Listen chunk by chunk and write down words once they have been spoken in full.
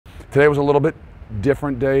Today was a little bit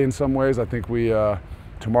different day in some ways. I think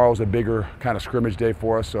tomorrow's a bigger kind of scrimmage day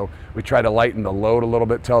for us, so we try to lighten the load a little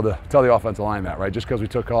bit. Tell the offensive line that, right? Just because we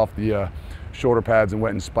took off the shoulder pads and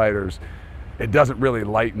went in spiders, it doesn't really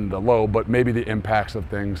lighten the load, but maybe the impacts of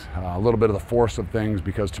things, a little bit of the force of things,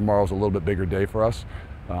 because tomorrow's a little bit bigger day for us.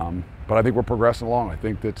 But I think we're progressing along. I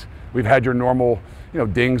think that we've had your normal,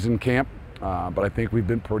 dings in camp, but I think we've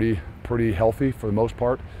been pretty healthy for the most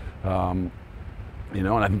part. And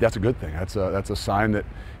I think that's a good thing. That's a sign that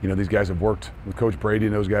these guys have worked with Coach Brady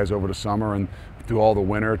and those guys over the summer and through all the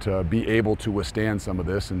winter to be able to withstand some of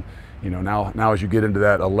this. And now as you get into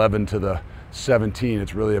that 11 to the 17,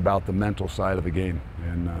 it's really about the mental side of the game.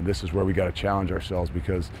 And this is where we got to challenge ourselves,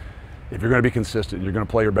 because if you're going to be consistent, you're going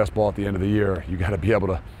to play your best ball at the end of the year, you got to be able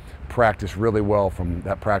to practice really well from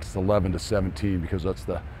that practice 11 to 17, because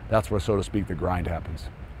that's where, so to speak, the grind happens.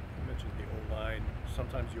 You mentioned the O-line.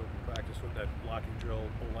 Sometimes you open practice with that blocking drill,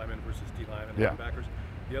 O-lineman versus D-lineman, yeah. Linebackers.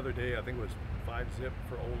 The other day, I think it was 5-zip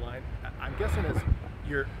for O-line. I'm guessing as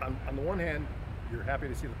you're on the one hand, you're happy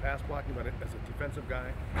to see the pass blocking, but as a defensive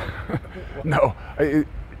guy, no,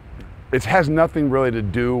 it has nothing really to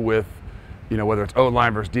do with whether it's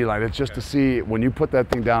O-line versus D-line. It's just to see, when you put that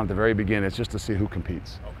thing down at the very beginning, it's just to see who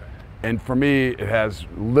competes. Okay. And for me, it has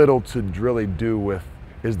little to really do with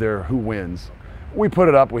who wins. We put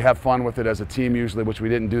it up, we have fun with it as a team usually, which we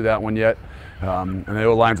didn't do that one yet. And the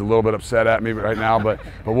O-line's a little bit upset at me right now, but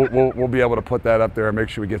we'll be able to put that up there and make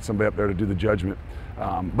sure we get somebody up there to do the judgment.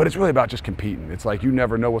 But it's really about just competing. It's like you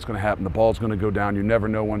never know what's going to happen. The ball's going to go down. You never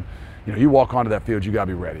know when, you walk onto that field, you got to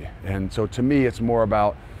be ready. And so to me, it's more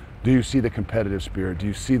about, do you see the competitive spirit? Do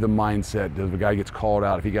you see the mindset? Does the guy gets called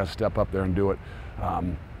out if he got to step up there and do it?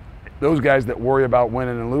 Those guys that worry about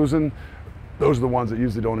winning and losing, those are the ones that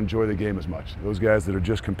usually don't enjoy the game as much. Those guys that are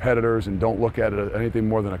just competitors and don't look at it as anything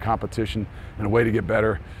more than a competition and a way to get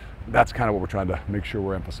better, that's kind of what we're trying to make sure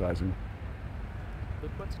we're emphasizing.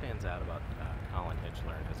 Luke, what stands out about Colin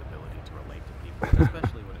Hitchler and his ability to relate to people,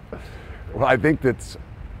 especially when it comes to Well, I think that's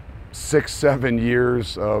 6-7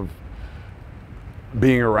 years of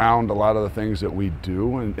being around a lot of the things that we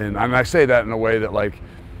do, and I say that in a way that, like,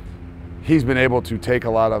 he's been able to take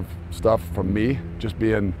a lot of stuff from me, just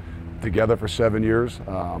being together for 7 years.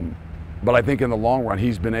 But I think in the long run,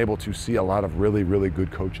 he's been able to see a lot of really, really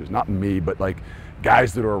good coaches. Not me, but like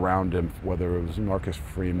guys that are around him, whether it was Marcus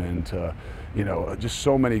Freeman to, just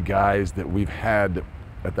so many guys that we've had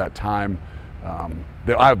at that time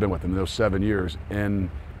that I've been with him in those 7 years. And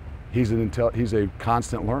he's a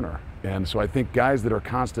constant learner. And so I think guys that are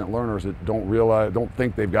constant learners that don't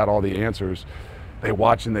think they've got all the answers, they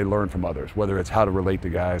watch and they learn from others, whether it's how to relate to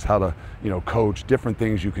guys, how to, coach, different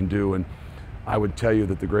things you can do. And I would tell you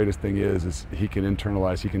that the greatest thing is he can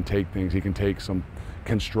internalize, he can take things, he can take some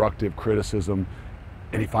constructive criticism,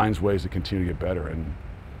 and he finds ways to continue to get better. And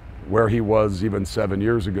where he was even 7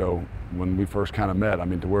 years ago when we first kind of met,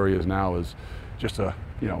 to where he is now is just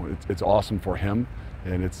it's awesome for him,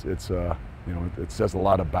 and it says a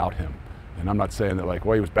lot about him. And I'm not saying that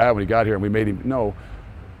he was bad when he got here and we made him, no,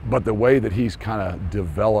 but the way that he's kind of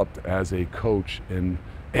developed as a coach and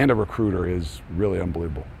a recruiter is really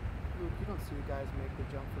unbelievable. Luke, you don't see guys make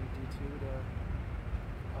the jump from D2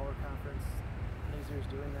 to our conference. Nazier's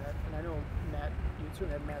doing that, and I know Matt, you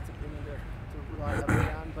certainly have Matt's opinion to rely heavily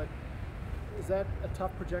on, but is that a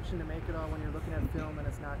tough projection to make it all when you're looking at film and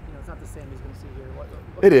it's not the same he's going to see here?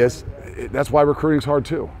 It is. That's why recruiting's hard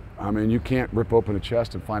too. You can't rip open a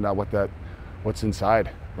chest and find out what's inside,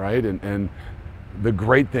 right? And the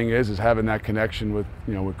great thing is having that connection with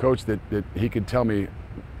with Coach that he could tell me,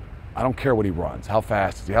 I don't care what he runs, how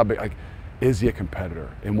fast is he, how big, is he a competitor?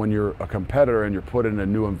 And when you're a competitor and you're put in a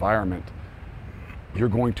new environment, you're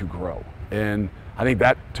going to grow. And I think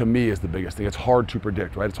that, to me, is the biggest thing. It's hard to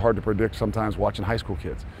predict, right? It's hard to predict sometimes watching high school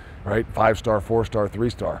kids, right? 5-star, 4-star,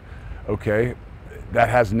 3-star. Okay, that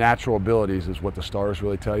has natural abilities is what the stars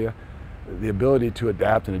really tell you. The ability to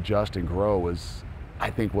adapt and adjust and grow is, I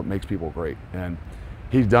think, what makes people great. And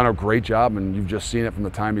he's done a great job, and you've just seen it from the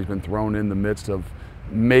time he's been thrown in the midst of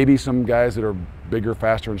maybe some guys that are bigger,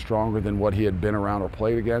 faster, and stronger than what he had been around or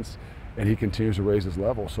played against, and he continues to raise his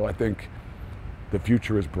level. So I think the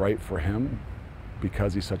future is bright for him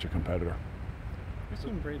because he's such a competitor. We've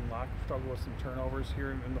seen Braden Locke struggle with some turnovers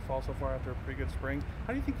here in the fall so far after a pretty good spring.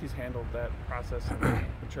 How do you think he's handled that process of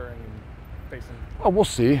maturing and facing? Well, we'll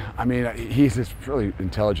see. He's this really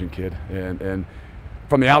intelligent kid, and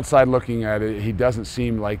from the outside looking at it, he doesn't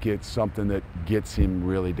seem like it's something that gets him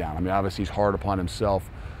really down. Obviously he's hard upon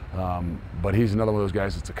himself, But he's another one of those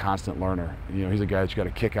guys that's a constant learner. You know, he's a guy that you got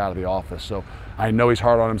to kick out of the office. So I know he's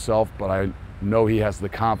hard on himself, but I know he has the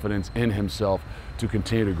confidence in himself to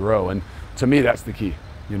continue to grow. And to me, that's the key.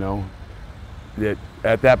 You know, that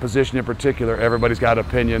at that position in particular, everybody's got an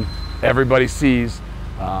opinion. Everybody sees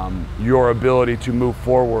your ability to move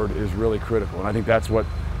forward is really critical. And I think that's what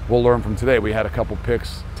we'll learn from today. We had a couple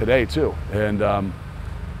picks today too, and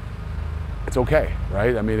it's okay,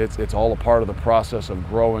 right? I mean, it's all a part of the process of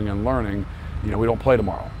growing and learning. You know, we don't play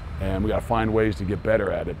tomorrow, and we got to find ways to get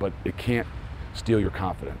better at it, but it can't steal your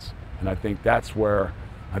confidence. And I think that's where,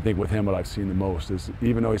 I think with him, what I've seen the most is,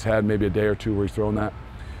 even though he's had maybe a day or two where he's thrown that,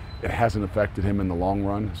 it hasn't affected him in the long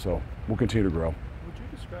run. So we'll continue to grow. Would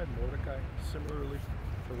you describe Mordecai similarly,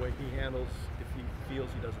 the way he handles if he feels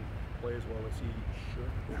he doesn't play as well as he should?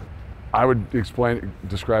 I would describe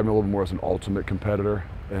him a little bit more as an ultimate competitor,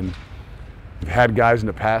 and I've had guys in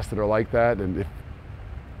the past that are like that, and if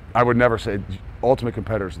I would never say ultimate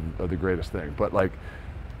competitors are the greatest thing, but like,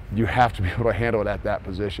 you have to be able to handle it at that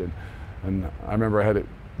position. And I remember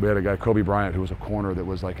we had a guy, Kobe Bryant, who was a corner that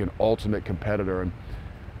was like an ultimate competitor, and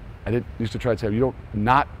I used to try to tell him,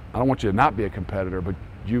 I don't want you to not be a competitor, but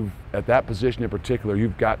at that position in particular,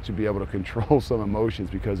 you've got to be able to control some emotions,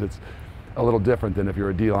 because it's a little different than if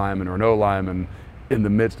you're a D lineman or an O lineman in the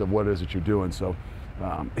midst of what it is that you're doing. So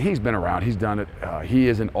he's been around, he's done it. He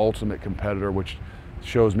is an ultimate competitor, which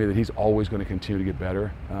shows me that he's always going to continue to get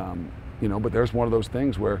better. You know, but there's one of those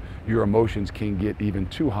things where your emotions can get even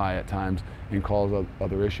too high at times and cause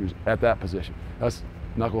other issues at that position. Us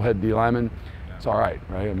knucklehead D linemen, it's all right,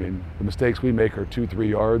 right? I mean, the mistakes we make are 2-3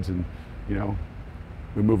 yards, and you know,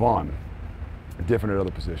 we move on. Different at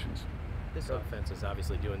other positions. This offense is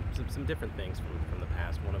obviously doing some different things from the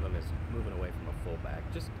past. One of them is moving away from a fullback.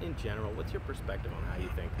 Just in general, what's your perspective on how you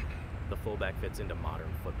think the fullback fits into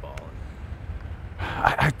modern football?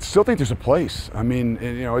 I still think there's a place. I mean,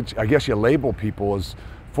 you know, I guess you label people as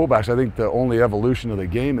fullbacks. I think the only evolution of the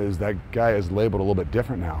game is that guy is labeled a little bit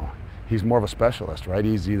different now. He's more of a specialist, right?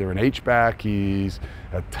 He's either an H-back, he's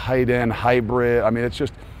a tight end hybrid. I mean, it's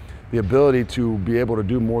just the ability to be able to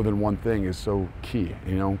do more than one thing is so key.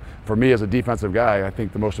 You know, for me as a defensive guy, I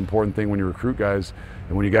think the most important thing when you recruit guys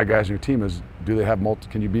and when you got guys on your team is, do they have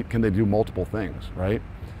can they do multiple things, right?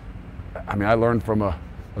 I mean, I learned from a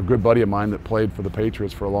good buddy of mine that played for the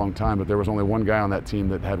Patriots for a long time, but there was only one guy on that team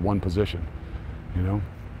that had one position. You know,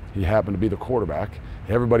 he happened to be the quarterback.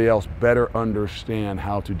 Everybody else better understand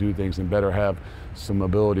how to do things and better have some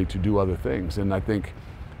ability to do other things. And I think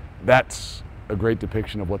that's a great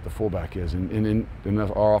depiction of what the fullback is, and in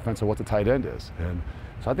our offense of what the tight end is. And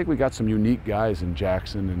so I think we got some unique guys in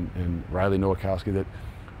Jackson and Riley Nowakowski that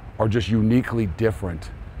are just uniquely different.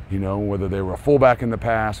 You know, whether they were a fullback in the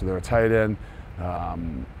past or they're a tight end.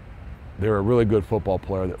 They're a really good football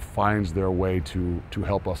player that finds their way to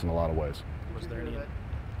help us in a lot of ways. Did you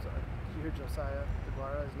hear Josiah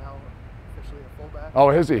DeGuara is now officially a fullback? Oh,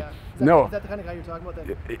 is he? Yeah. No. Is that the kind of guy you're talking about?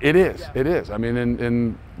 It is. Yeah. It is. I mean,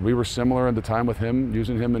 and we were similar at the time with him,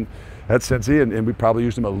 using him at Cincy, and we probably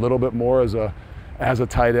used him a little bit more as a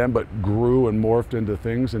tight end, but grew and morphed into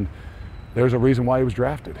things. And there's a reason why he was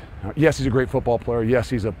drafted. Yes, he's a great football player. Yes,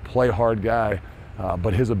 he's a play hard guy.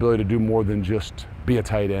 But his ability to do more than just be a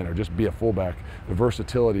tight end or just be a fullback, the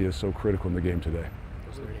versatility is so critical in the game today.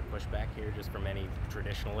 Was there any pushback here just from any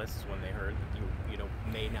traditionalists when they heard that you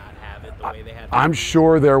may not have it the way they had? I'm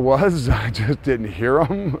sure there was. I just didn't hear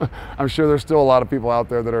them. I'm sure there's still a lot of people out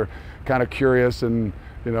there that are kind of curious, and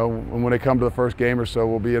you know, when they come to the first game or so,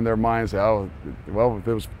 we'll be in their minds, oh, well,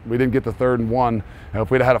 we didn't get the 3rd and 1.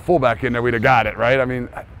 If we'd have had a fullback in there, we'd have got it, right? I mean,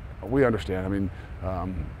 we understand. I mean,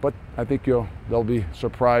 but I think they'll be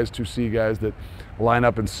surprised to see guys that line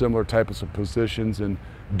up in similar types of positions and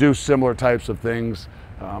do similar types of things,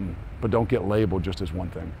 but don't get labeled just as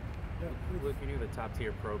one thing. Luke, you knew the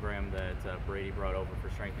top-tier program that Brady brought over for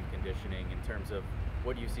strength and conditioning. In terms of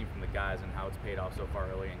what you've seen from the guys and how it's paid off so far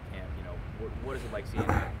early in camp, you know, what is it like seeing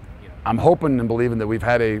that? You know? I'm hoping and believing that we've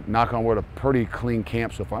had a, knock on wood, a pretty clean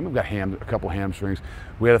camp so far. I mean, we've got a couple hamstrings.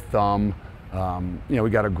 We had a thumb. You know, we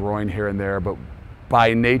got a groin here and there, but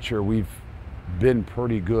by nature, we've been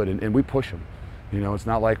pretty good, and we push them. You know, it's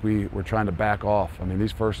not like we're trying to back off. I mean,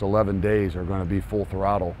 these first 11 days are going to be full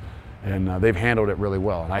throttle, and they've handled it really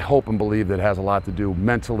well. And I hope and believe that it has a lot to do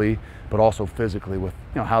mentally, but also physically with,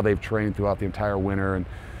 you know, how they've trained throughout the entire winter and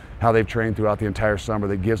how they've trained throughout the entire summer.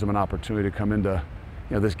 That gives them an opportunity to come into,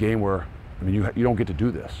 you know, this game where, I mean, you don't get to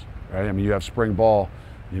do this, right? I mean, you have spring ball,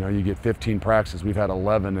 you know, you get 15 practices. We've had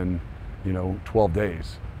 11 in, you know, 12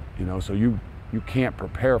 days, you know, so you can't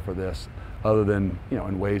prepare for this other than, you know,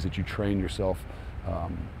 in ways that you train yourself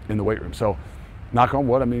in the weight room. So knock on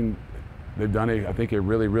wood, I mean, they've done I think a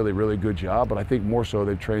really, really, really good job, but I think more so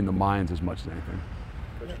they've trained the minds as much as anything.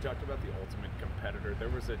 But you talked about the ultimate competitor. There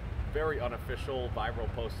was a very unofficial viral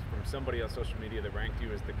post from somebody on social media that ranked you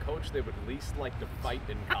as the coach they would least like to fight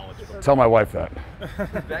in college football. Tell my wife that.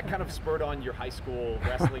 That kind of spurred on your high school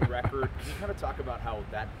wrestling record. Can you kind of talk about how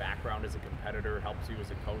that background as a competitor helps you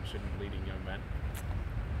as a coach and leading young men?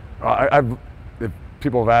 If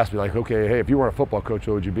people have asked me, like, okay, hey, if you weren't a football coach,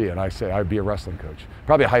 what would you be? And I say I'd be a wrestling coach,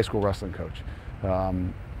 probably a high school wrestling coach.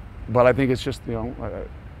 But I think it's just, you know,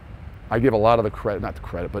 I give a lot of the credit, not the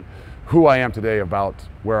credit, but who I am today about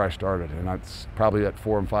where I started. And that's probably at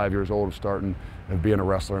 4 and 5 years old of starting, of being a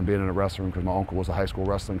wrestler and being in a wrestling room, because my uncle was a high school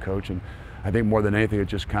wrestling coach. And I think more than anything, it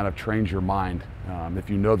just kind of trains your mind. If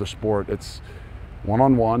you know the sport, it's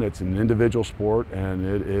one-on-one, it's an individual sport, and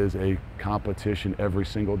it is a competition every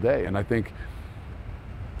single day. And I think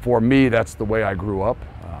for me, that's the way I grew up.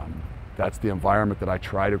 That's the environment that I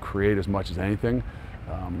try to create as much as anything.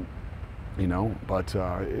 You know, but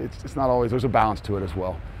it's not always, there's a balance to it as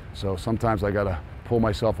well. So sometimes I got to pull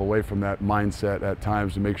myself away from that mindset at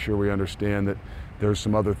times to make sure we understand that there's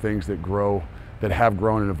some other things that grow, that have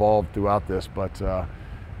grown and evolved throughout this. But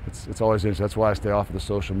it's always interesting. That's why I stay off of the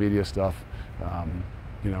social media stuff.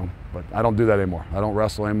 You know, but I don't do that anymore. I don't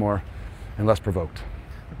wrestle anymore unless provoked.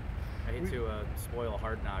 I hate to spoil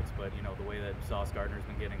Hard Knocks, but you know the way that Sauce Gardner's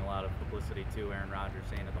been getting a lot of publicity too. Aaron Rodgers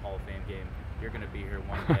saying at the Hall of Fame game, "You're going to be here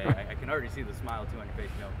one day." I can already see the smile too on your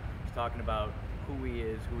face. You know, he's talking about who he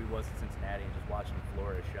is, who he was at Cincinnati, and just watching him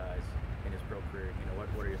flourish in his pro career. You know,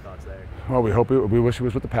 what are your thoughts there? Well, we wish he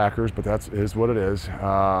was with the Packers, but that is what it is.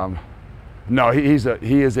 No,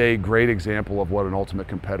 he is a great example of what an ultimate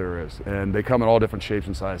competitor is, and they come in all different shapes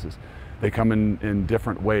and sizes. They come in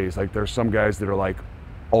different ways. Like there's some guys that are like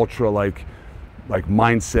ultra like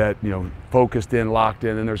mindset, you know, focused in, locked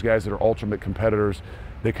in, and there's guys that are ultimate competitors.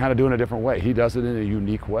 They kind of do it in a different way. He does it in a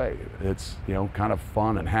unique way. It's, you know, kind of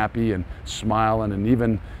fun and happy and smiling, and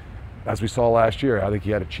even as we saw last year, I think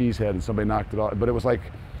he had a cheese head and somebody knocked it off. But it was like,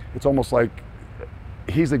 it's almost like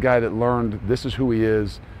he's the guy that learned this is who he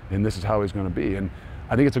is and this is how he's going to be. And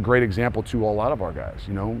I think it's a great example to a lot of our guys.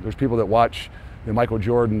 You know, there's people that watch the Michael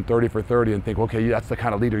Jordan 30 for 30 and think, okay, that's the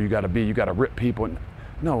kind of leader you got to be. You got to rip people. And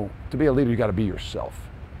no, to be a leader, you got to be yourself.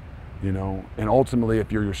 You know, and ultimately,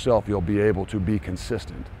 if you're yourself, you'll be able to be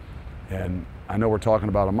consistent. And I know we're talking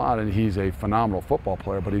about Ahmad, and he's a phenomenal football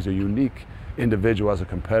player, but he's a unique individual as a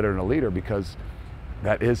competitor and a leader because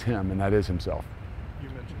that is him and that is himself. You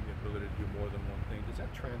mentioned the ability to do more than one thing. Does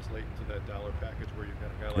that translate into that dollar package where you've got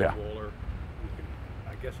a guy like Waller?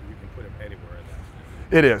 I guess you can put him anywhere in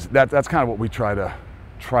that. It is. That's kind of what we try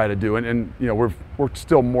to do, and you know we're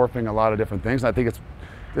still morphing a lot of different things. And I think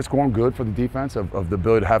it's going good for the defense of the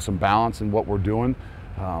ability to have some balance in what we're doing,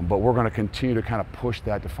 but we're going to continue to kind of push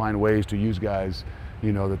that to find ways to use guys,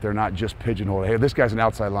 you know, that they're not just pigeonholed. Hey, this guy's an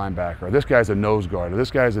outside linebacker, or this guy's a nose guard, or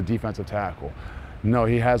this guy's a defensive tackle. No,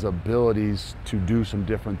 he has abilities to do some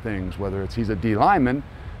different things, whether he's a D lineman,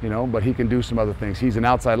 you know, but he can do some other things. He's an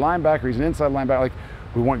outside linebacker, he's an inside linebacker. Like,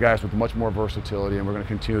 we want guys with much more versatility, and we're going to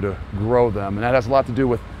continue to grow them, and that has a lot to do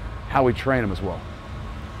with how we train them as well.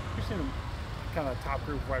 You've seen them kind of top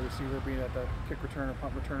group wide receiver being at the kick returner,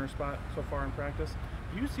 punt returner spot so far in practice.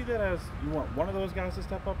 Do you see that as you want one of those guys to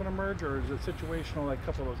step up and emerge, or is it situational, like a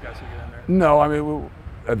couple of those guys who get in there? No, I mean,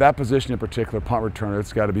 at that position in particular, punt returner,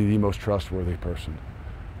 it's got to be the most trustworthy person.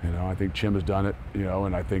 You know, I think Chim has done it, you know,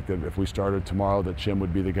 and I think that if we started tomorrow, that Chim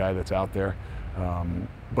would be the guy that's out there.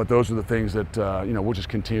 But those are the things that, you know, we'll just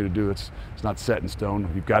continue to do. It's not set in stone.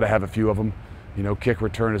 You've got to have a few of them. You know, kick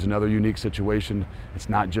return is another unique situation. It's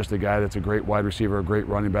not just a guy that's a great wide receiver, a great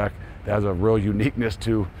running back. That has a real uniqueness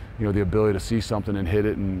to, you know, the ability to see something and hit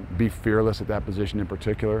it and be fearless at that position in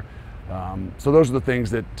particular. So those are the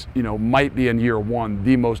things that, you know, might be in year one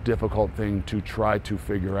the most difficult thing to try to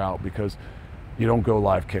figure out, because you don't go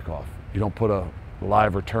live kickoff. You don't put a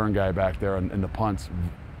live return guy back there in the punts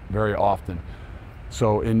very often.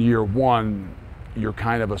 So in year one, you're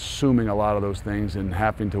kind of assuming a lot of those things and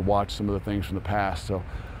having to watch some of the things from the past. So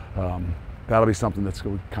that'll be something that's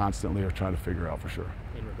we constantly are trying to figure out for sure.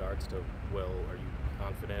 In regards to Will, are you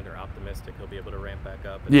confident or optimistic he'll be able to ramp back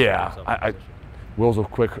up? Yeah, Will's a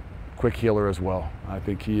quick healer as well. I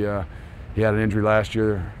think he had an injury last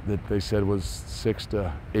year that they said was 6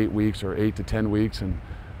 to 8 weeks or 8 to 10 weeks, and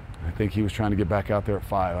I think he was trying to get back out there at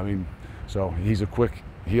 5. I mean, so he's a quick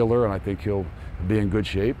healer, and I think he'll be in good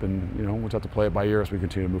shape, and you know, we'll have to play it by ear as we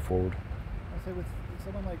continue to move forward. I say with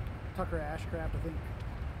someone like Tucker Ashcraft, I think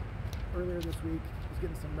earlier this week was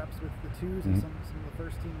getting some reps with the twos and some of the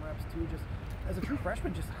first team reps too. Just as a true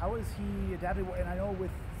freshman, just how is he adapted? And I know with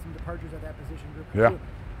some departures at that position group, Yeah. too,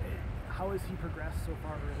 how has he progressed so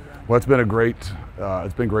far early on? Well, it's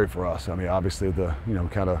been great for us. I mean, obviously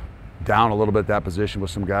kind of down a little bit that position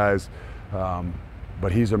with some guys,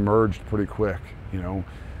 but he's emerged pretty quick.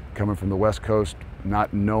 Coming from the West Coast,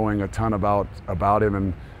 not knowing a ton about him,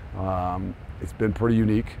 and it's been pretty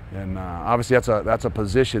unique. And obviously, that's a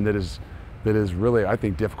position that is really, I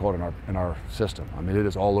think, difficult in our system. I mean, it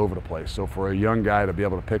is all over the place. So for a young guy to be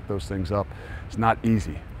able to pick those things up, it's not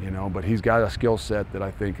easy, But he's got a skill set that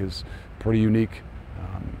I think is pretty unique.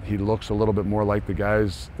 He looks a little bit more like the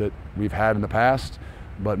guys that we've had in the past,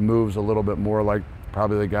 but moves a little bit more like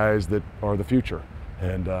probably the guys that are the future,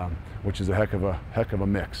 and which is a heck of a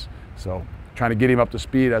mix. So trying to get him up to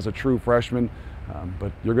speed as a true freshman,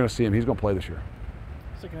 but you're going to see him. He's going to play this year.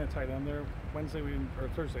 Sticking at tight end there,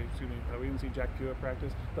 Thursday, we didn't see Jack Pugh at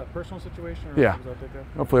practice. The personal situation? Or Yeah. was that there?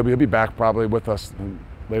 Hopefully he'll be back probably with us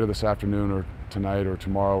later this afternoon or tonight or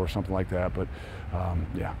tomorrow or something like that. But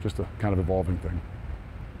yeah, just a kind of evolving thing.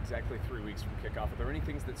 Exactly 3 weeks from kickoff. Are there any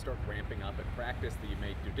things that start ramping up at practice that you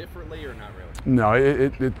may do differently or not really?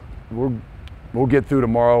 No, we'll get through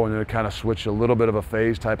tomorrow and then kind of switch a little bit of a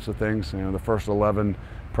phase types of things. The first 11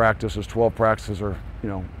 practices, 12 practices are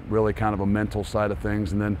really kind of a mental side of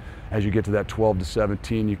things, and then as you get to that 12 to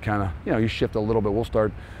 17, you kind of you shift a little bit. We'll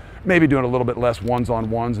start maybe doing a little bit less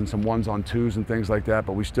ones-on-ones and some ones-on-twos and things like that,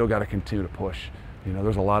 but we still got to continue to push.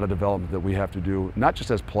 There's a lot of development that we have to do, not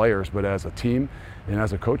just as players, but as a team and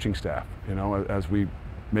as a coaching staff, as we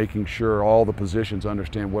making sure all the positions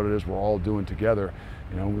understand what it is we're all doing together.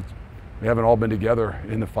 We haven't all been together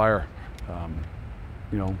in the fire,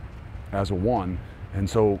 as a one. And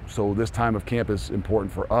so this time of camp is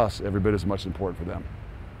important for us every bit as much as important for them.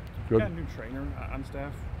 Good. You got a new trainer on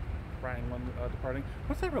staff, Brian Lund, departing.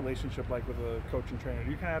 What's that relationship like with a coach and trainer?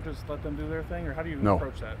 Do you kind of just let them do their thing, or how do you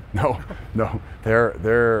approach that? No.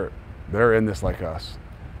 They're in this like us,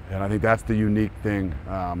 and I think that's the unique thing.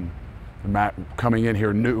 Matt coming in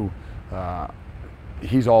here new,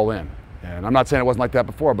 he's all in. And I'm not saying it wasn't like that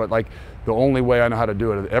before, but like the only way I know how to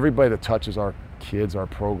do it, everybody that touches our kids, our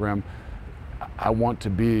program, I want to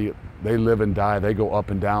be, they live and die, they go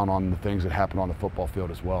up and down on the things that happen on the football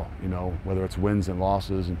field as well, whether it's wins and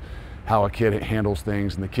losses and how a kid handles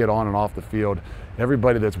things and the kid on and off the field.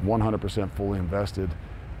 Everybody that's 100% fully invested,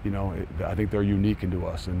 I think they're unique into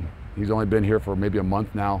us. And he's only been here for maybe a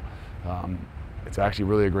month now. It's actually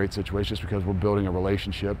really a great situation just because we're building a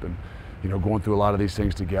relationship and, going through a lot of these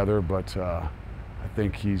things together. But I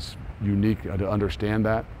think he's unique to understand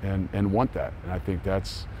that and want that. And I think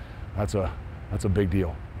that's a big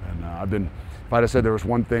deal. And if I'd have said there was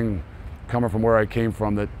one thing coming from where I came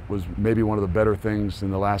from that was maybe one of the better things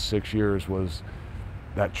in the last 6 years was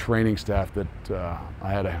that training staff that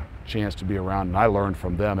I had a chance to be around, and I learned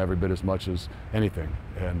from them every bit as much as anything.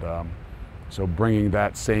 And so bringing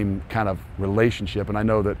that same kind of relationship, and I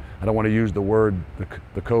know that I don't want to use the word,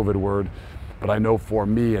 the COVID word, but I know for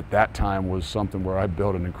me at that time was something where I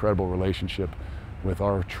built an incredible relationship with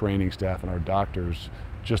our training staff and our doctors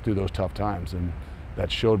just through those tough times, and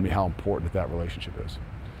that showed me how important that relationship is.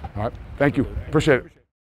 All right, thank you, appreciate it.